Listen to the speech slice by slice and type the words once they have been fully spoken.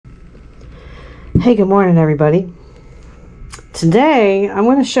Hey, good morning everybody. Today I'm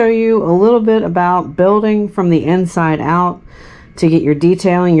going to show you a little bit about building from the inside out to get your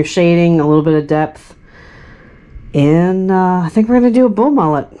detailing, your shading, a little bit of depth. And I think we're going to do a bull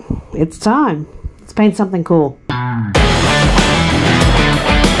mullet. It's time. Let's paint something cool.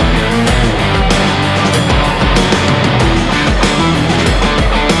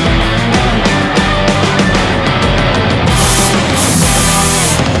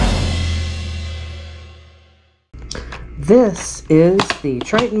 This is the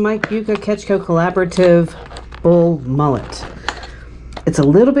Triton Mike Bucca Ketchco Collaborative Bull Mullet. It's a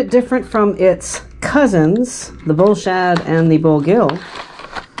little bit different from its cousins, the Bull Shad and the Bull Gill.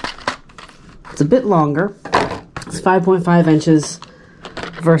 It's a bit longer. It's 5.5 inches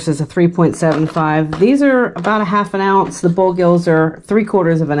versus a 3.75. These are about a half an ounce. The Bull Gills are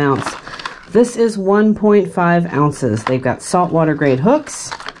 3/4 of an ounce. This is 1.5 ounces. They've got saltwater grade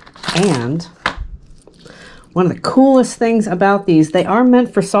hooks, and one of the coolest things about these, they are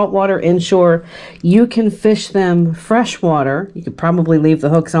meant for saltwater inshore. You can fish them freshwater. You could probably leave the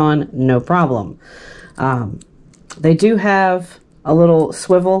hooks on, no problem. They do have a little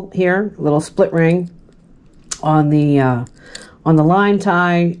swivel here, a little split ring on the line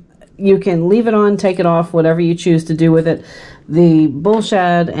tie. You can leave it on, take it off, whatever you choose to do with it. The Bull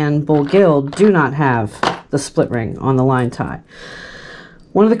Shad and Bull Gill do not have the split ring on the line tie.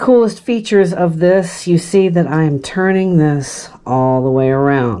 One of the coolest features of this, you see that I am turning this all the way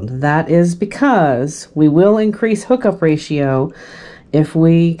around. That is because we will increase hookup ratio if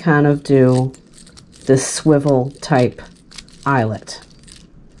we kind of do this swivel type eyelet.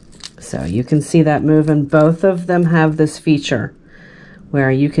 So you can see that moving. Both of them have this feature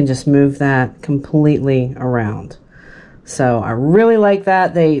where you can just move that completely around. So I really like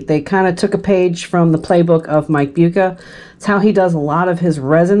that. They kind of took a page from the playbook of Mike Bucca. It's how he does a lot of his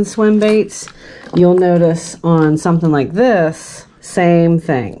resin swim baits. You'll notice on something like this, same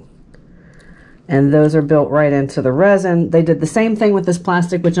thing. And those are built right into the resin. They did the same thing with this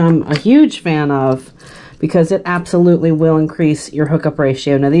plastic, which I'm a huge fan of because it absolutely will increase your hookup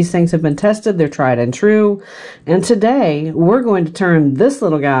ratio. Now these things have been tested, they're tried and true. And today we're going to turn this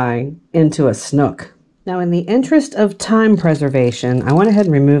little guy into a snook. Now, in the interest of time preservation, I went ahead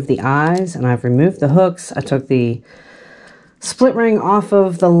and removed the eyes, and I've removed the hooks. I took the split ring off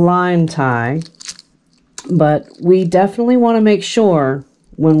of the line tie, but we definitely want to make sure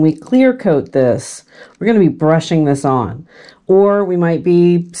when we clear coat this, we're going to be brushing this on, or we might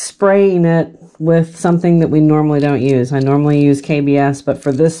be spraying it with something that we normally don't use. I normally use KBS, but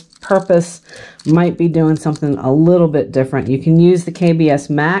for this purpose, might be doing something a little bit different. You can use the KBS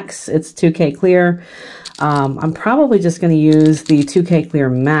Max. It's 2K Clear. I'm probably just going to use the 2K Clear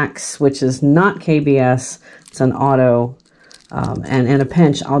Max, which is not KBS. It's an auto, and in a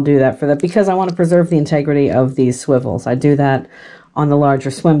pinch, I'll do that for that because I want to preserve the integrity of these swivels. I do that on the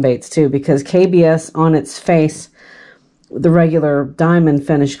larger swim baits too because KBS on its face, the regular diamond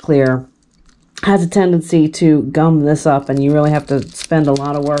finish clear, has a tendency to gum this up, and you really have to spend a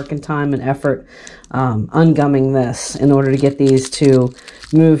lot of work and time and effort ungumming this in order to get these to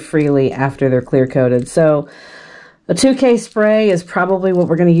move freely after they're clear coated. So a 2K spray is probably what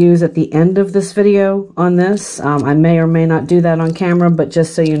we're going to use at the end of this video on this. I may or may not do that on camera, but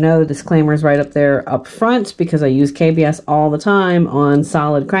just so you know, the disclaimer is right up there up front because I use KBS all the time on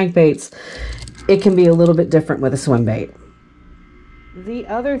solid crankbaits. It can be a little bit different with a swim bait. The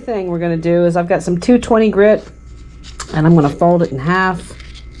other thing we're going to do is I've got some 220 grit, and I'm going to fold it in half,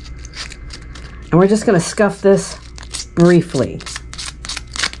 and we're just going to scuff this briefly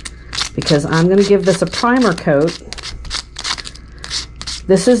because I'm going to give this a primer coat.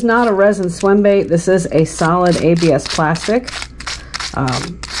 This is not a resin swim bait. This is a solid ABS plastic.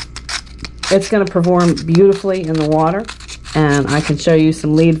 It's going to perform beautifully in the water, and I can show you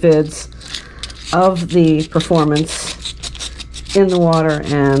some lead vids of the performance in the water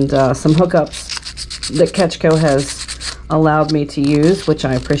and some hookups that Ketchco has allowed me to use, which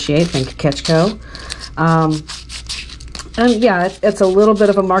I appreciate. Thank you, Ketchco. And yeah, it's a little bit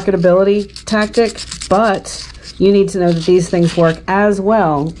of a marketability tactic, but you need to know that these things work as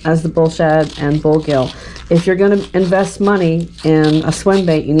well as the Bull Shad and Bull Gill. If you're going to invest money in a swim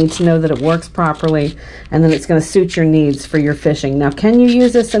bait, you need to know that it works properly and that it's going to suit your needs for your fishing. Now, can you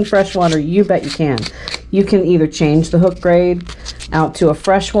use this in freshwater? You bet you can. You can either change the hook grade out to a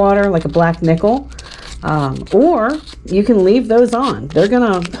freshwater, like a black nickel, or you can leave those on. They're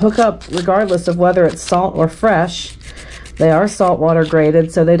going to hook up regardless of whether it's salt or fresh. They are saltwater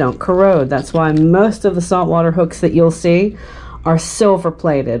graded, so they don't corrode. That's why most of the saltwater hooks that you'll see are silver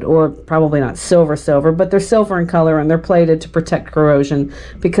plated, or probably not silver, but they're silver in color, and they're plated to protect corrosion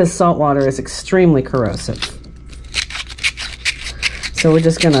because salt water is extremely corrosive. So we're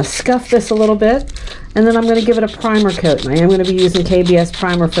just going to scuff this a little bit, and then I'm going to give it a primer coat, and I am going to be using KBS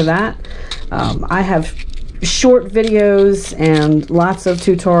primer for that. I have short videos and lots of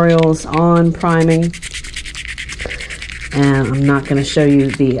tutorials on priming, and I'm not going to show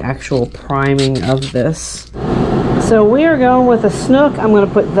you the actual priming of this. So we are going with a Snook. I'm going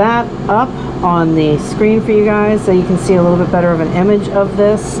to put that up on the screen for you guys so you can see a little bit better of an image of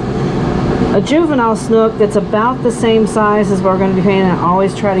this. A juvenile Snook that's about the same size as we're going to be painting. I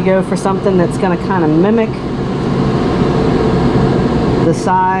always try to go for something that's going to kind of mimic the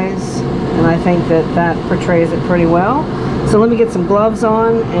size, and I think that that portrays it pretty well. So let me get some gloves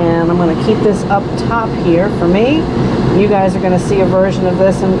on, and I'm going to keep this up top here for me. You guys are going to see a version of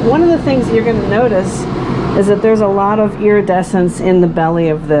this, and one of the things that you're going to notice is that there's a lot of iridescence in the belly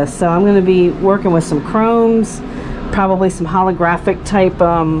of this. So I'm going to be working with some chromes, probably some holographic type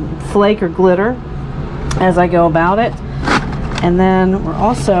flake or glitter as I go about it. And then we're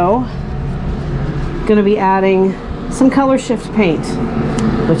also going to be adding some color shift paint,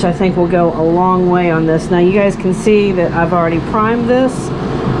 which I think will go a long way on this. Now you guys can see that I've already primed this.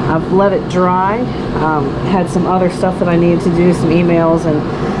 I've let it dry. Had some other stuff that I needed to do, some emails and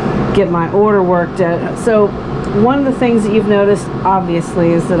get my order worked out. So one of the things that you've noticed obviously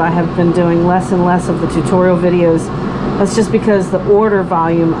is that I have been doing less and less of the tutorial videos. That's just because the order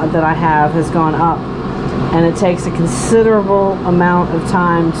volume that I have has gone up, and it takes a considerable amount of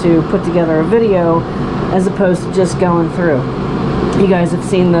time to put together a video as opposed to just going through. You guys have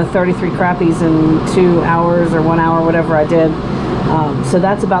seen the 33 crappies in 2 hours or 1 hour, whatever I did. So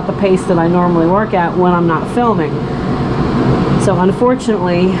that's about the pace that I normally work at when I'm not filming. So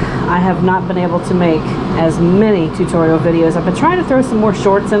unfortunately, I have not been able to make as many tutorial videos. I've been trying to throw some more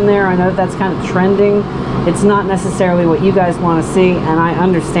shorts in there. I know that's kind of trending. It's not necessarily what you guys want to see, and I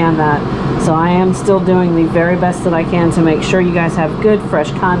understand that. So I am still doing the very best that I can to make sure you guys have good,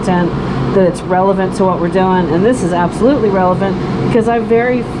 fresh content, that it's relevant to what we're doing. And this is absolutely relevant because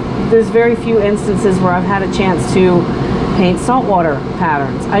there's very few instances where I've had a chance to paint saltwater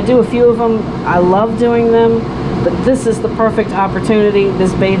patterns. I do a few of them. I love doing them. But this is the perfect opportunity.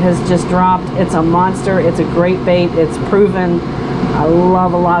 This bait has just dropped. It's a monster. It's a great bait. It's proven. I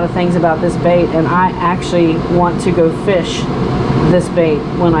love a lot of things about this bait, and I actually want to go fish this bait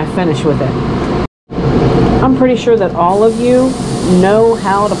when I finish with it. I'm pretty sure that all of you know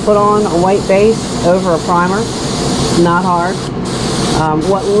how to put on a white base over a primer. Not hard.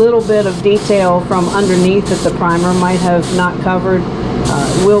 What little bit of detail from underneath that the primer might have not covered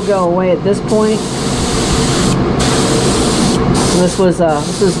will go away at this point. This was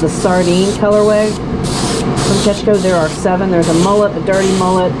the sardine colorway from Jekyll. There are 7. There's a mullet, a dirty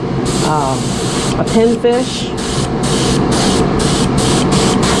mullet, a pinfish,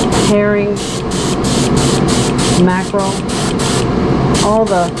 herring, mackerel, all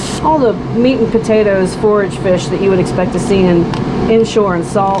the meat and potatoes forage fish that you would expect to see in inshore and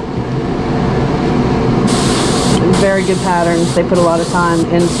salt. Very good patterns. They put a lot of time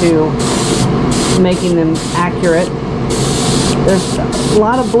into making them accurate. There's a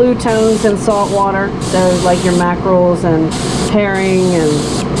lot of blue tones in salt water, so like your mackerels and herring and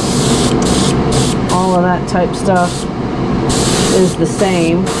all of that type stuff is the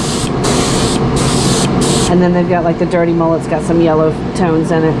same. And then they've got like the dirty mullet's got some yellow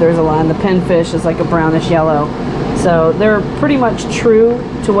tones in it. There's a lot, and the pinfish is like a brownish yellow. So they're pretty much true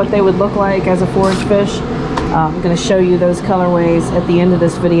to what they would look like as a forage fish. I'm going to show you those colorways at the end of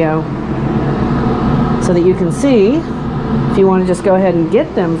this video so that you can see. If you want to just go ahead and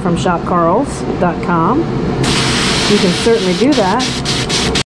get them from shopcarls.com, you can certainly do that.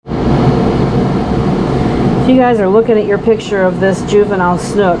 If you guys are looking at your picture of this juvenile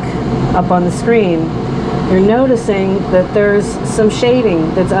Snook up on the screen, you're noticing that there's some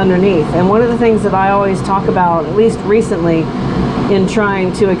shading that's underneath. And one of the things that I always talk about, at least recently, in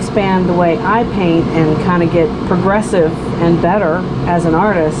trying to expand the way I paint and kind of get progressive and better as an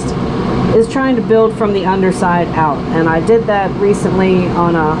artist, is trying to build from the underside out. And I did that recently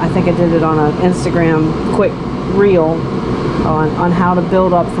on I think I did it on an Instagram quick reel on how to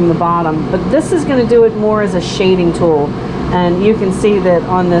build up from the bottom. But this is going to do it more as a shading tool. And you can see that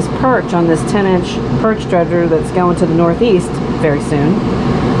on this perch, on this 10-inch perch dredger that's going to the northeast very soon,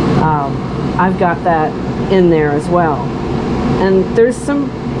 I've got that in there as well. And there's some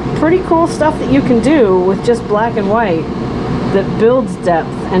pretty cool stuff that you can do with just black and white that builds depth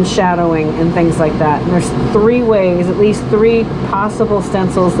and shadowing and things like that. And there's 3 ways, at least 3 possible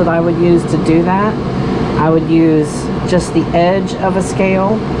stencils that I would use to do that. I would use just the edge of a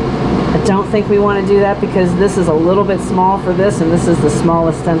scale. I don't think we want to do that because this is a little bit small for this, and this is the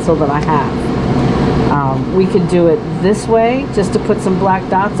smallest stencil that I have. We could do it this way just to put some black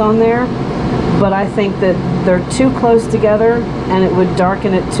dots on there, but I think that they're too close together and it would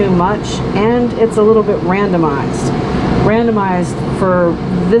darken it too much, and it's a little bit randomized. Randomized for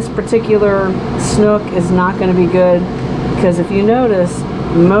this particular Snook is not going to be good because if you notice,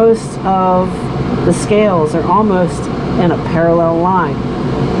 most of the scales are almost in a parallel line.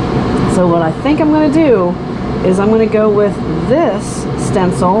 So what I think I'm going to do is I'm going to go with this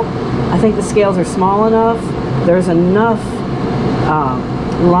stencil. I think the scales are small enough. There's enough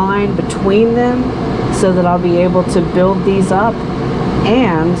line between them so that I'll be able to build these up,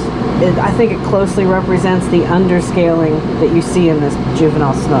 and I think it closely represents the underscaling that you see in this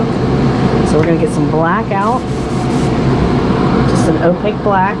juvenile Snook. So we're going to get some black out, just an opaque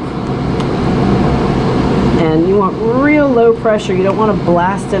black, and you want real low pressure. You don't want to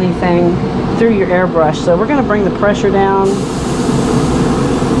blast anything through your airbrush, so we're going to bring the pressure down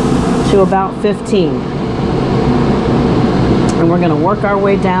to about 15, and we're going to work our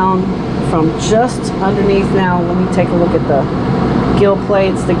way down from just underneath. Now let me take a look at the gill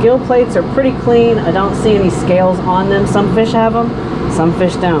plates. The gill plates are pretty clean. I don't see any scales on them. Some fish have them, some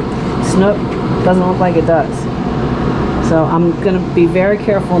fish don't. Snook doesn't look like it does. So I'm going to be very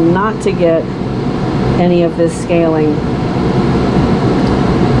careful not to get any of this scaling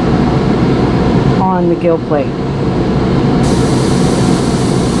on the gill plate.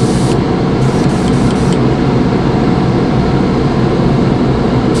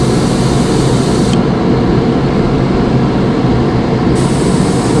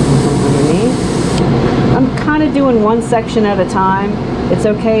 Doing one section at a time. It's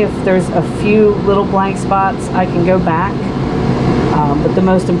okay if there's a few little blank spots, I can go back, but the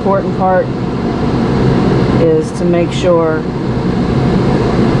most important part is to make sure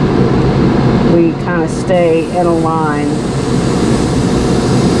we kind of stay in a line.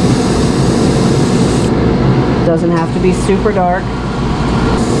 It doesn't have to be super dark,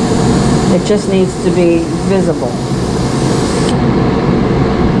 it just needs to be visible.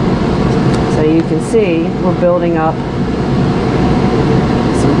 So you can see we're building up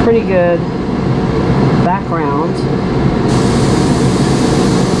some pretty good background.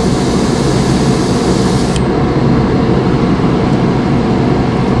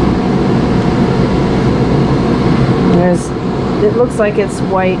 It looks like it's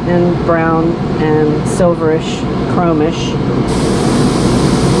white and brown and silverish, chromish.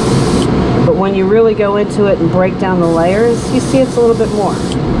 But when you really go into it and break down the layers, you see it's a little bit more.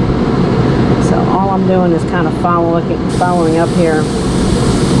 So all I'm doing is kind of following up here.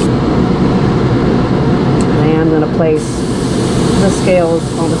 I am going to place the scales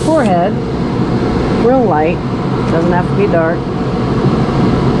on the forehead, real light, doesn't have to be dark.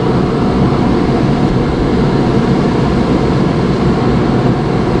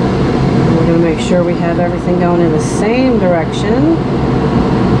 We're going to make sure we have everything going in the same direction.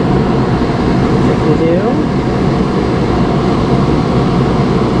 I think we do.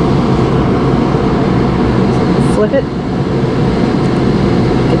 Flip it,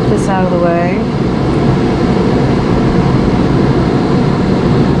 get this out of the way,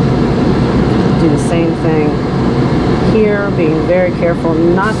 do the same thing here, being very careful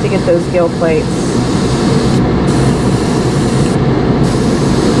not to get those gill plates.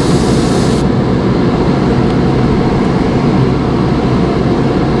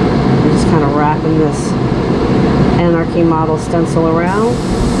 I'm just kind of wrapping this Anarchy model stencil around.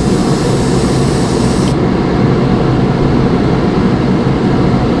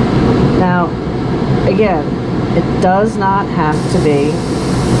 Now, again, it does not have to be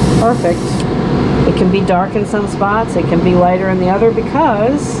perfect. It can be dark in some spots, it can be lighter in the other,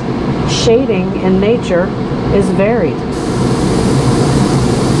 because shading in nature is varied.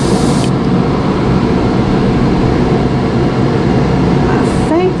 I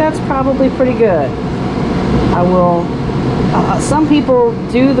think that's probably pretty good. I will, some people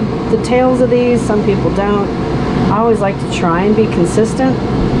do the tails of these, some people don't. I always like to try and be consistent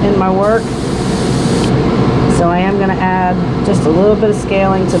in my work, so I am going to add just a little bit of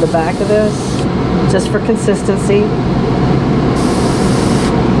scaling to the back of this, just for consistency.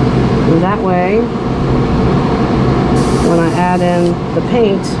 And that way, when I add in the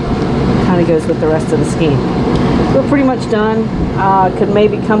paint, it kind of goes with the rest of the scheme. We're pretty much done. Could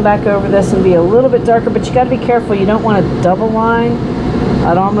maybe come back over this and be a little bit darker, but you got to be careful. You don't want a double line.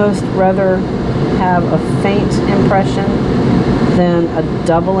 I'd almost rather have a faint impression than a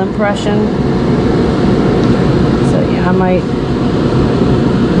double impression. So yeah, I might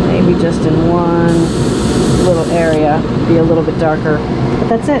maybe just in one little area be a little bit darker, but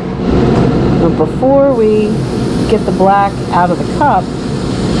that's it. But before we get the black out of the cup,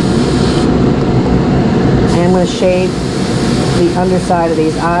 I am going to shade the underside of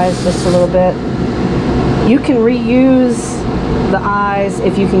these eyes just a little bit. You can reuse the eyes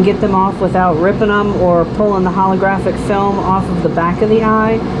if you can get them off without ripping them or pulling the holographic film off of the back of the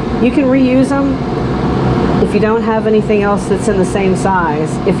eye. You can reuse them if you don't have anything else that's in the same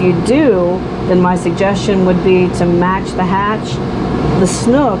size. If you do, then my suggestion would be to match the hatch. The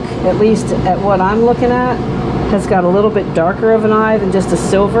Snook, at least at what I'm looking at, has got a little bit darker of an eye than just a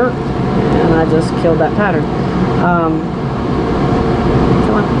silver. And I just killed that pattern.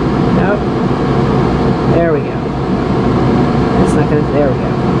 Come on. Nope. There we go. It's not gonna, there we go.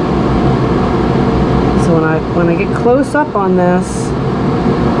 So when I get close up on this,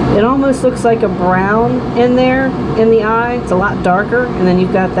 it almost looks like a brown in there in the eye. It's a lot darker, and then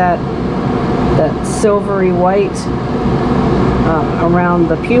you've got that silvery white around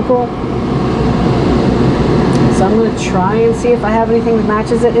the pupil. So I'm going to try and see if I have anything that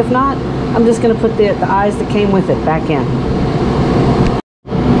matches it. If not, I'm just going to put the eyes that came with it back in.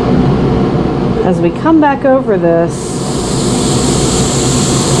 As we come back over this,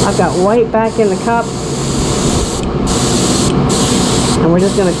 I've got white back in the cup, and we're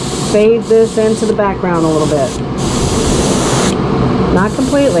just going to fade this into the background a little bit. Not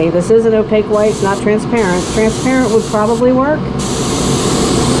completely. This is an opaque white. It's not transparent. Transparent would probably work,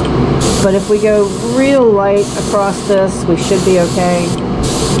 but if we go real light across this, we should be okay.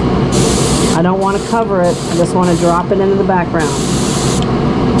 I don't want to cover it. I just want to drop it into the background.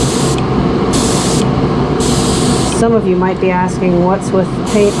 Some of you might be asking what's with the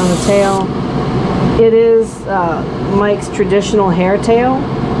paint on the tail. It is Mike's traditional hair tail,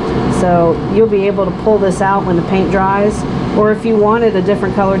 so you'll be able to pull this out when the paint dries, or if you wanted a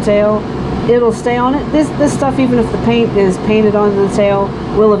different color tail, it'll stay on it. This stuff, even if the paint is painted onto the tail,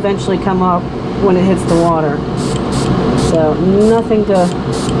 will eventually come up when it hits the water. So nothing to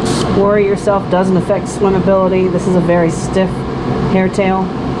worry yourself, doesn't affect swimmability. This is a very stiff hair tail,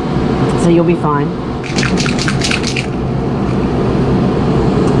 so you'll be fine.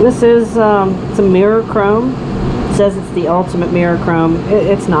 This is some mirror chrome. It says it's the ultimate mirror chrome.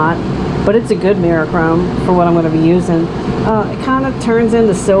 It's not, but it's a good mirror chrome for what I'm going to be using. It kind of turns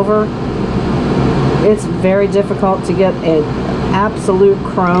into silver. It's very difficult to get an absolute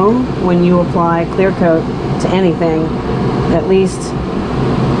chrome when you apply clear coat to anything, at least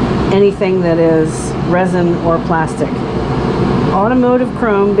anything that is resin or plastic. Automotive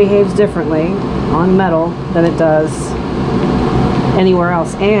chrome behaves differently on metal than it does anywhere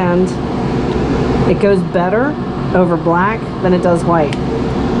else, and it goes better over black than it does white.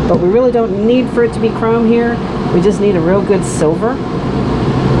 But we really don't need for it to be chrome here. We just need a real good silver.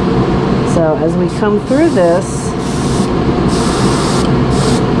 So as we come through this,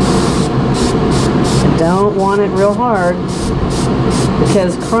 I don't want it real hard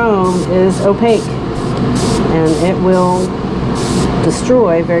because chrome is opaque and it will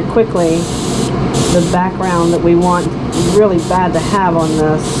destroy very quickly the background that we want really bad to have on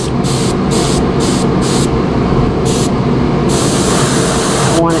this.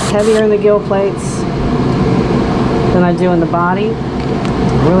 I want it heavier in the gill plates than I do in the body.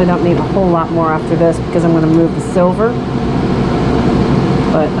 I really don't need a whole lot more after this because I'm going to move the silver.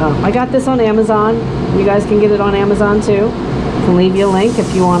 But I got this on Amazon. You guys can get it on Amazon too. I can leave you a link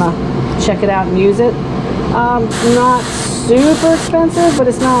if you want to check it out and use it. Not super expensive, but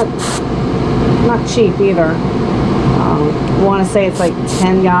it's not cheap either. I want to say it's like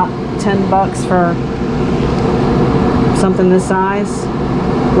 10 bucks for something this size,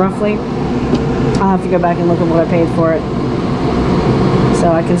 roughly. I'll have to go back and look at what I paid for it.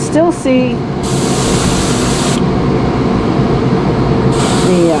 So I can still see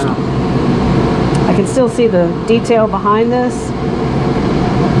the detail behind this,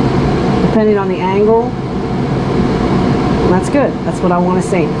 depending on the angle. And that's good. That's what I want to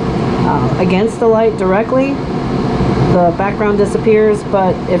see. Against the light directly, the background disappears,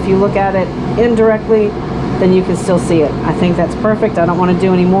 but if you look at it indirectly, then you can still see it. I think that's perfect. I don't want to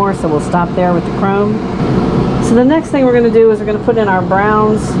do any more, so we'll stop there with the chrome. So the next thing we're going to do is we're going to put in our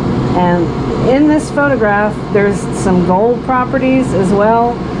browns, and in this photograph there's some gold properties as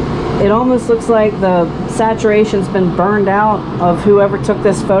well. It almost looks like the saturation's been burned out of whoever took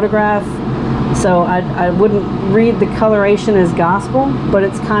this photograph. So I wouldn't read the coloration as gospel, but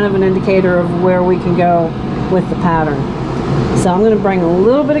it's kind of an indicator of where we can go with the pattern. So I'm going to bring a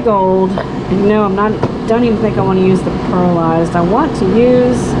little bit of gold. And no, don't even think I want to use the pearlized. I want to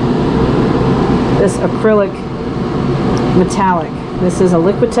use this acrylic metallic. This is a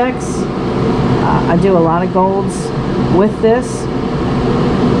Liquitex I do a lot of golds with this.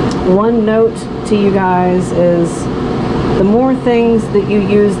 One note to you guys is the more things that you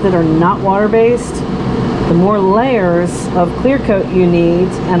use that are not water-based, the more layers of clear coat you need,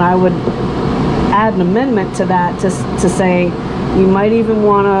 and I would add an amendment to that to say you might even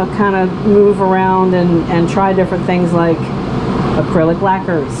want to kind of move around and try different things like acrylic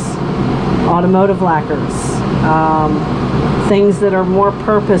lacquers, automotive lacquers, things that are more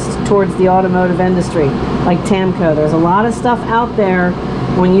purposed towards the automotive industry, like Tamco. There's a lot of stuff out there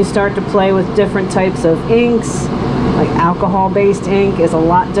when you start to play with different types of inks. Like alcohol-based ink is a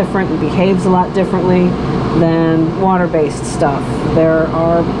lot different and behaves a lot differently than water-based stuff. There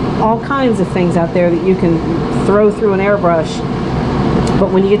are all kinds of things out there that you can throw through an airbrush,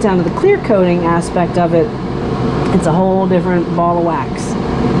 but when you get down to the clear coating aspect of it, it's a whole different ball of wax.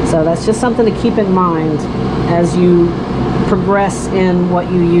 So that's just something to keep in mind as you progress in what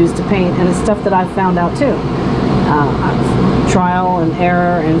you use to paint, and it's stuff that I've found out too. Trial and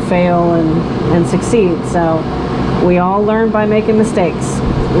error and fail and succeed. So we all learn by making mistakes.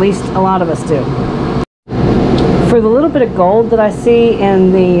 At least a lot of us do. For the little bit of gold that I see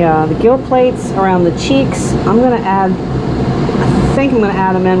in the gill plates around the cheeks, I think I'm going to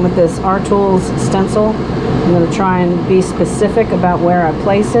add them in with this R-Tools stencil. I'm going to try and be specific about where I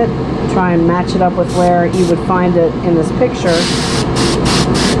place it, try and match it up with where you would find it in this picture.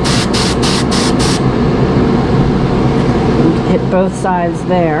 Hit both sides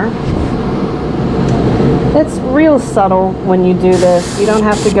there. It's real subtle when you do this. You don't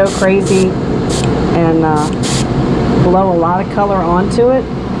have to go crazy and blow a lot of color onto it.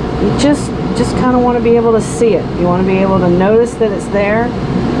 You just kind of want to be able to see it. You want to be able to notice that it's there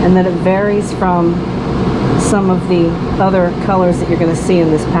and that it varies from some of the other colors that you're going to see in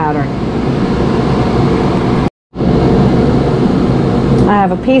this pattern. I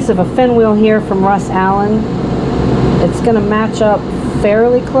have a piece of a fin wheel here from Russ Allen. It's going to match up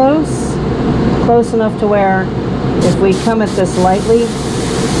fairly close enough to where if we come at this lightly,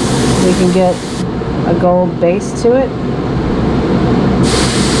 we can get a gold base to it.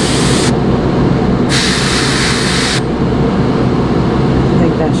 I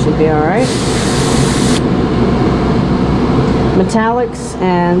think that should be alright. Metallics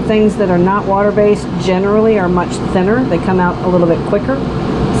and things that are not water-based generally are much thinner. They come out a little bit quicker,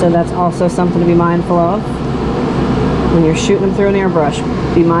 so that's also something to be mindful of when you're shooting them through an airbrush.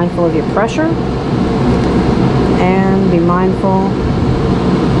 Be mindful of your pressure and be mindful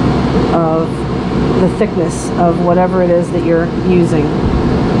of the thickness of whatever it is that you're using.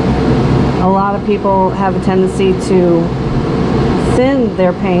 A lot of people have a tendency to thin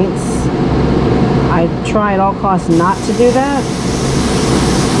their paints. I try at all costs not to do that,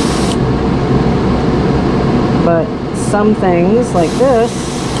 but some things like this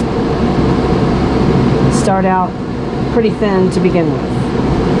start out pretty thin to begin with.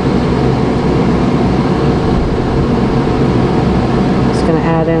 Just going to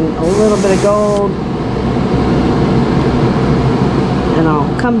add in a little bit of gold, and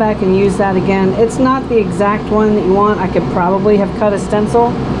I'll come back and use that again. It's not the exact one that you want. I could probably have cut a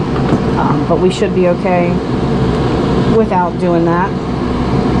stencil, but we should be okay without doing that.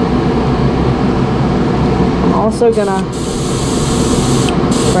 I'm also going to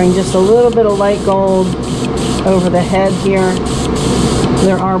bring just a little bit of light gold over the head here.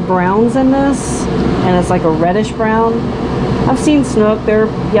 There are browns in this, and it's like a reddish brown. I've seen Snook, they're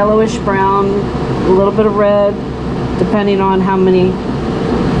yellowish brown, a little bit of red, depending on how many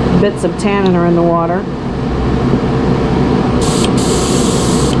bits of tannin are in the water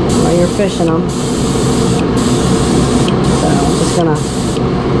while you're fishing them. So I'm just gonna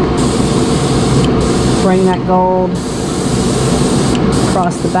bring that gold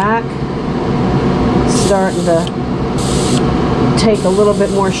across the back, starting to take a little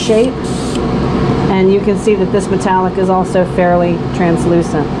bit more shape, and you can see that this metallic is also fairly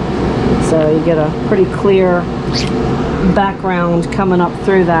translucent, so you get a pretty clear background coming up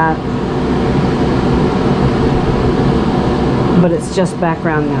through that, but it's just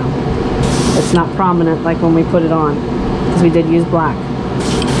background now. It's not prominent like when we put it on, because we did use black.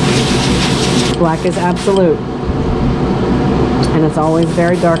 Black is absolute, and it's always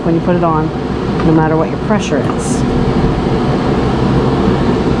very dark when you put it on, no matter what your pressure is.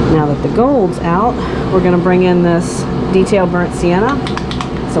 Now that the gold's out, we're going to bring in this Detail Burnt Sienna.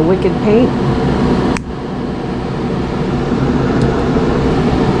 It's a wicked paint.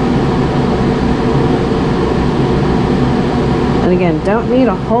 And again, don't need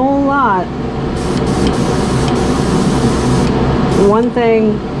a whole lot. One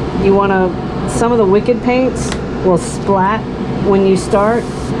thing you want to, some of the wicked paints will splat when you start.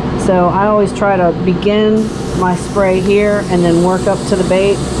 So I always try to begin my spray here and then work up to the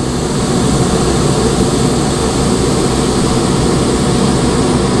bait.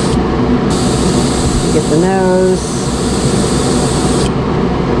 Get the nose.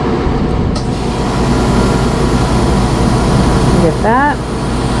 Get that.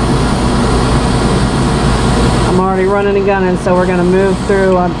 I'm already running and gunning, so we're going to move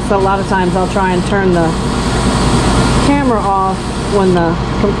through. So a lot of times I'll try and turn the camera off when the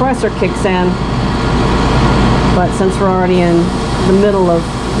compressor kicks in, but since we're already in the middle of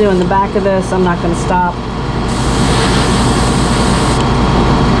doing the back of this, I'm not going to stop.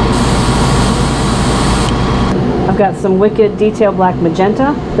 I've got some Wicked Detail Black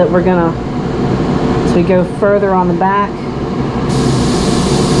Magenta that we're going to, as we go further on the back,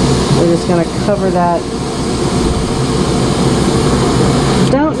 we're just going to cover that.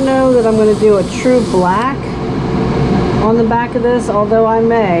 Don't know that I'm going to do a true black on the back of this, although I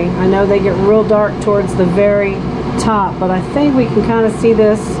may. I know they get real dark towards the very top, but I think we can kind of see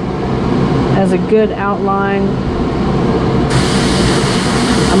this as a good outline.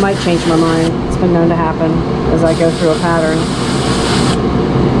 I might change my mind. It's been known to happen as I go through a pattern.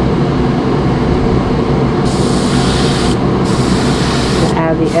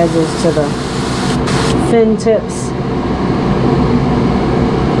 Add the edges to the fin tips.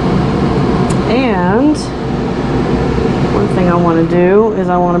 And one thing I want to do is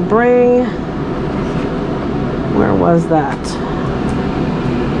I want to bring, where was that?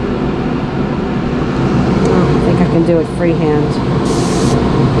 I think I can do it freehand.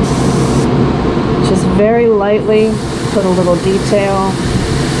 Just very lightly put a little detail.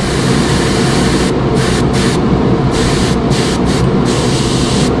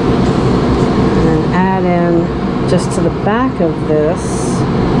 And then add in just to the back of this.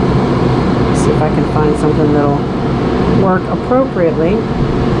 See if I can find something that'll work appropriately.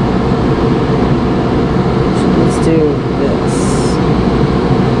 So let's do this.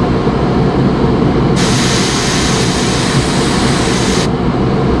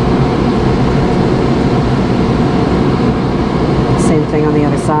 Same thing on the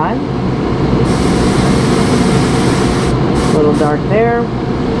other side. A little dark there.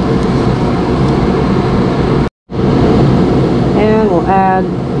 And we'll add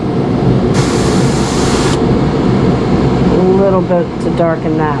a little bit to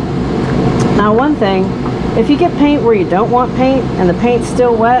darken that. Now one thing, if you get paint where you don't want paint and the paint's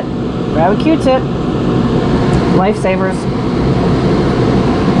still wet, grab a Q-tip. Lifesavers.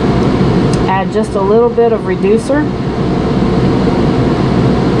 Add just a little bit of reducer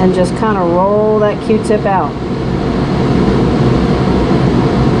and just kind of roll that Q-tip out.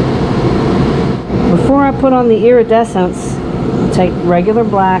 Before I put on the iridescents, take regular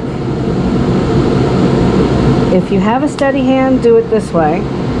black. If you have a steady hand, do it this way.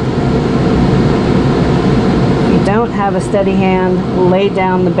 If you don't have a steady hand, lay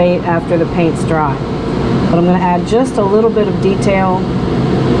down the bait after the paint's dry. But I'm going to add just a little bit of detail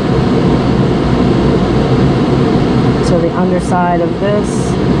to the underside of this,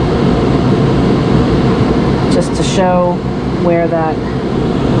 just to show where that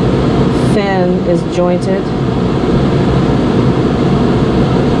fin is jointed.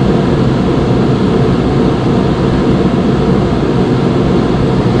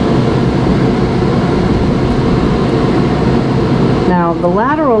 Now, the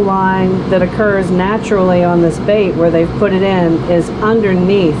lateral line that occurs naturally on this bait where they've put it in is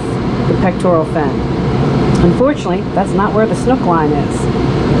underneath the pectoral fin. Unfortunately, that's not where the snook line is.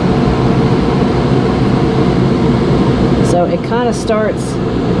 So it kind of starts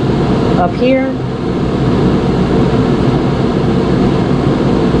up here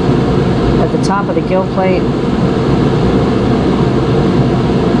at the top of the gill plate,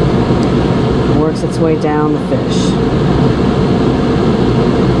 works its way down the fish.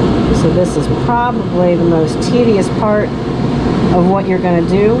 So this is probably the most tedious part of what you're going to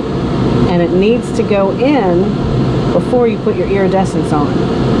do, and it needs to go in before you put your iridescents on.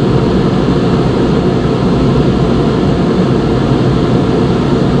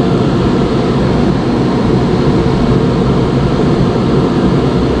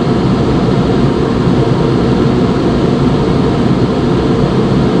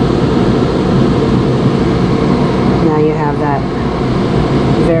 Now you have that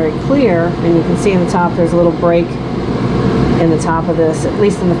very clear, and you can see in the top there's a little break in the top of this, at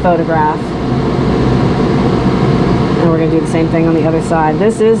least in the photograph. And we're going to do the same thing on the other side.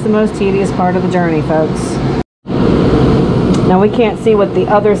 This is the most tedious part of the journey, folks. Now we can't see what the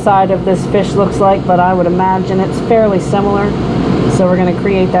other side of this fish looks like, but I would imagine it's fairly similar. So we're going to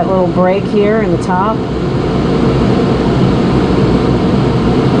create that little break here in the top.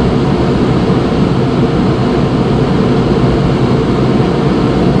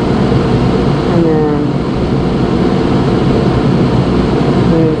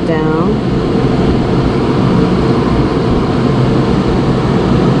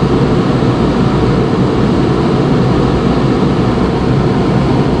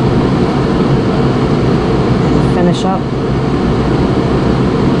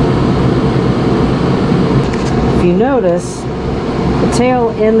 If you notice, the tail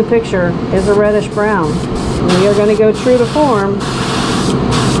in the picture is a reddish brown. We are going to go true to form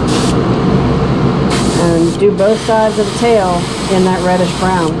and do both sides of the tail in that reddish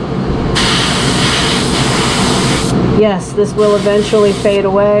brown. Yes, this will eventually fade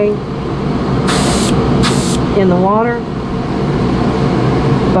away in the water,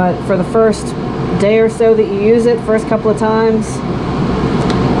 but for the first day or so that you use it, first couple of times,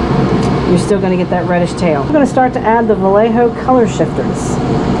 you're still going to get that reddish tail. I'm going to start to add the Vallejo color shifters.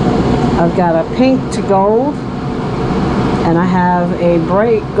 I've got a pink to gold, and I have a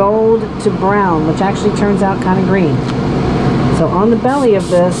bright gold to brown, which actually turns out kind of green. So on the belly of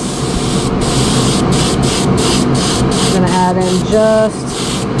this, I'm going to add in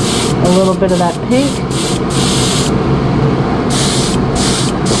just a little bit of that pink.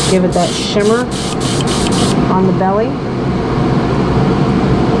 Give it that shimmer on the belly.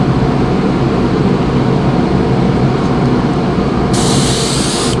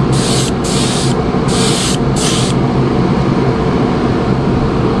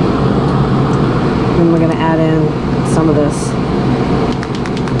 And we're going to add in some of this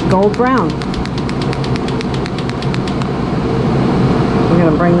gold brown. We're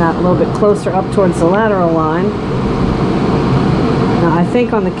going to bring that a little bit closer up towards the lateral line. Now I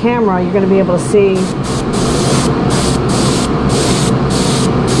think on the camera you're going to be able to see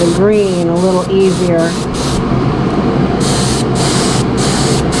the green a little easier.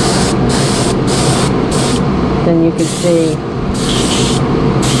 Then you can see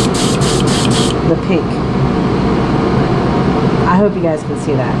the pink. I hope you guys can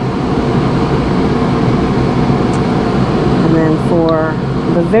see that. And then for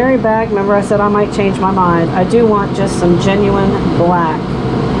the very back, remember I said I might change my mind. I do want just some genuine black.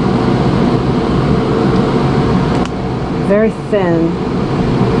 Very thin.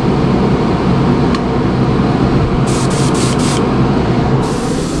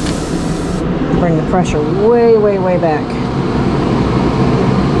 Bring the pressure way, way, way back.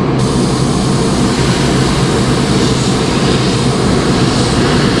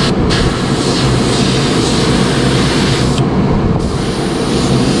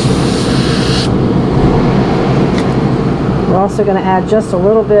 We're also going to add just a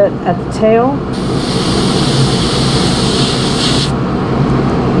little bit at the tail,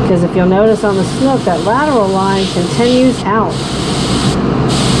 because if you'll notice on the Snook, that lateral line continues out.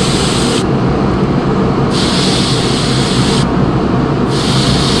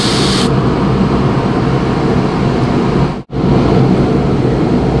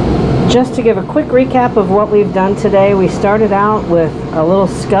 Just to give a quick recap of what we've done today, we started out with a little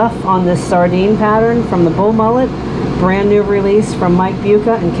scuff on this sardine pattern from the bull mullet, brand new release from Mike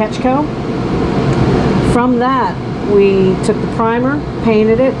Bucca and Ketchco. From that, we took the primer,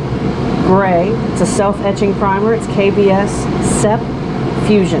 painted it gray. It's a self-etching primer. It's KBS SEP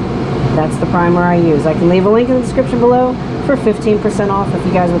Fusion. That's the primer I use. I can leave a link in the description below for 15% off if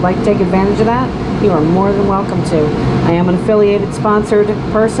you guys would like to take advantage of that. You are more than welcome to. I am an affiliated sponsored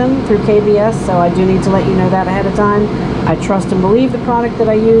person through KBS, so I do need to let you know that ahead of time. I trust and believe the product that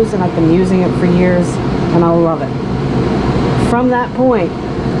I use, and I've been using it for years, and I love it. From that point,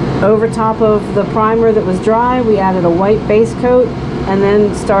 over top of the primer that was dry, we added a white base coat and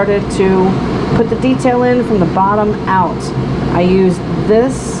then started to put the detail in from the bottom out. I used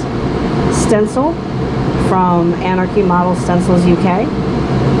this stencil from Anarchy Model Stencils UK,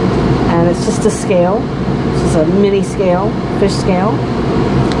 and it's just a scale. It's just a mini scale, fish scale,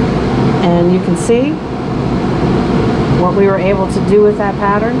 and you can see what we were able to do with that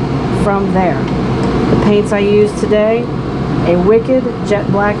pattern from there. The paints I used today: a Wicked jet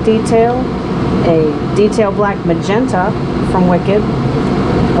black detail, a detail black magenta from Wicked,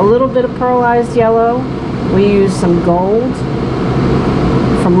 a little bit of pearlized yellow. We used some gold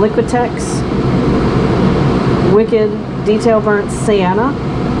from Liquitex, Wicked detail burnt sienna,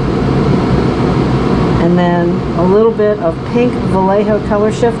 and then a little bit of pink Vallejo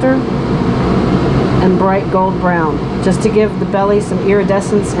color shifter and bright gold brown, just to give the belly some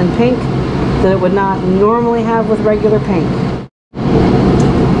iridescence and pink that it would not normally have with regular paint.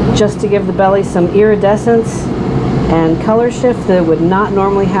 Just to give the belly some iridescence and color shift that it would not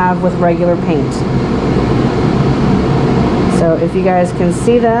normally have with regular paint. So if you guys can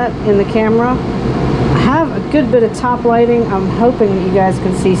see that in the camera, I have a good bit of top lighting. I'm hoping that you guys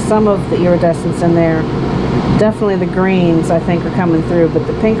can see some of the iridescence in there. Definitely the greens I think are coming through, but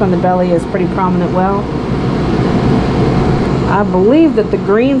the pink on the belly is pretty prominent well. I believe that the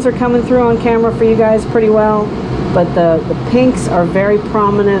greens are coming through on camera for you guys pretty well, but the pinks are very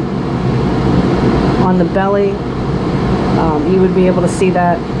prominent on the belly. You would be able to see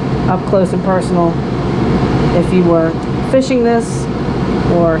that up close and personal if you were fishing this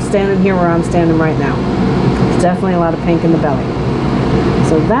or standing here where I'm standing right now. There's definitely a lot of pink in the belly.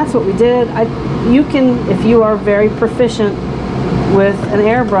 So that's what we did. You can, if you are very proficient with an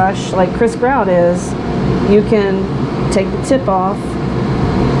airbrush like Chris Grout is, you can take the tip off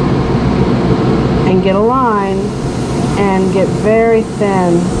and get a line and get very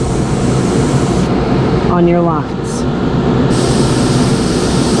thin on your lines.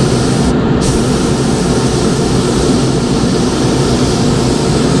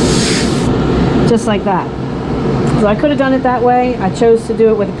 Just like that. So I could have done it that way. I chose to do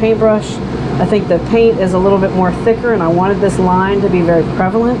it with a paintbrush. I think the paint is a little bit more thicker, and I wanted this line to be very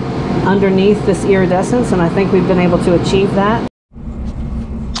prevalent underneath this iridescence, and I think we've been able to achieve that.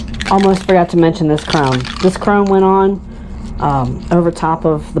 Almost forgot to mention this chrome. This chrome went on over top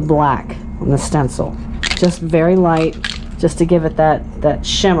of the black on the stencil. Just very light, just to give it that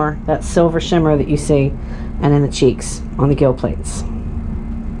shimmer, that silver shimmer that you see, and in the cheeks on the gill plates.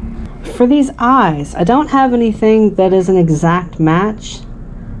 For these eyes, I don't have anything that is an exact match,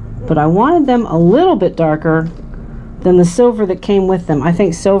 but I wanted them a little bit darker than the silver that came with them. I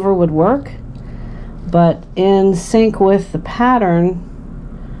think silver would work, but in sync with the pattern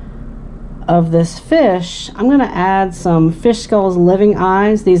of this fish, I'm going to add some Fish Skulls Living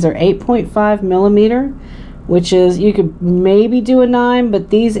Eyes. These are 8.5 millimeter, which is, you could maybe do a 9, but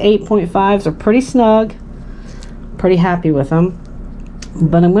these 8.5s are pretty snug. Pretty happy with them.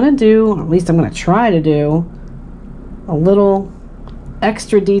 But I'm going to do, or at least I'm going to try to do, a little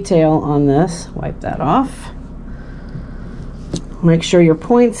extra detail on this. Wipe that off. Make sure your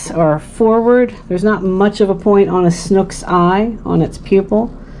points are forward. There's not much of a point on a snook's eye, on its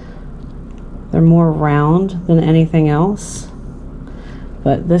pupil. They're more round than anything else.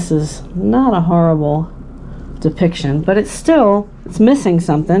 But this is not a horrible depiction, but it's missing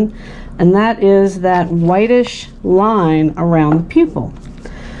something, and that is that whitish line around the pupil.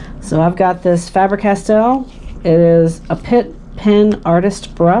 So I've got this Faber-Castell. It is a Pitt Pen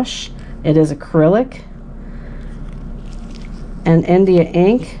Artist brush. It is acrylic and India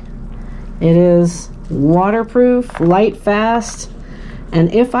ink. It is waterproof, light fast,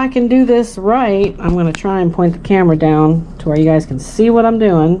 and if I can do this right, I'm going to try and point the camera down to where you guys can see what I'm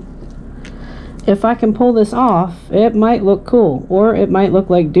doing. If I can pull this off, it might look cool, or it might look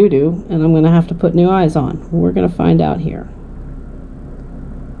like doo-doo, and I'm going to have to put new eyes on. We're going to find out here.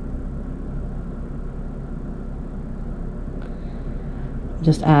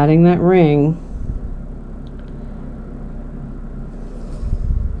 Just adding that ring.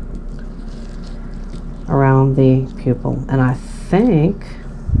 Around the pupil, and I think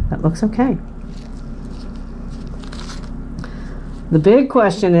that looks okay. The big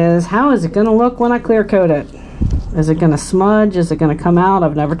question is, how is it going to look when I clear coat it? Is it going to smudge? Is it going to come out?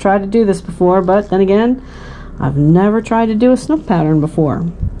 I've never tried to do this before, but then again, I've never tried to do a snook pattern before.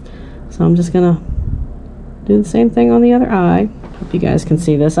 So I'm just going to do the same thing on the other eye. Hope you guys can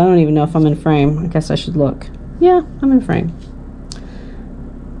see this. I don't even know if I'm in frame. I guess I should look. Yeah, I'm in frame.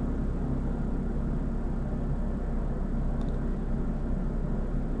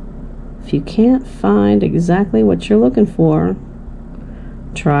 If you can't find exactly what you're looking for,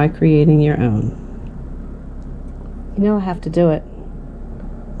 try creating your own. You know I have to do it.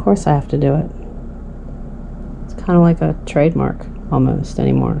 Of course I have to do it. It's kind of like a trademark almost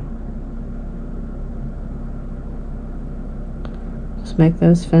anymore. Just make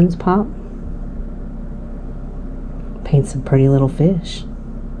those fins pop. Paint some pretty little fish.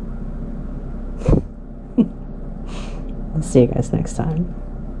 I'll see you guys next time.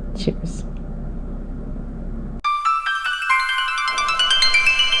 Cheers.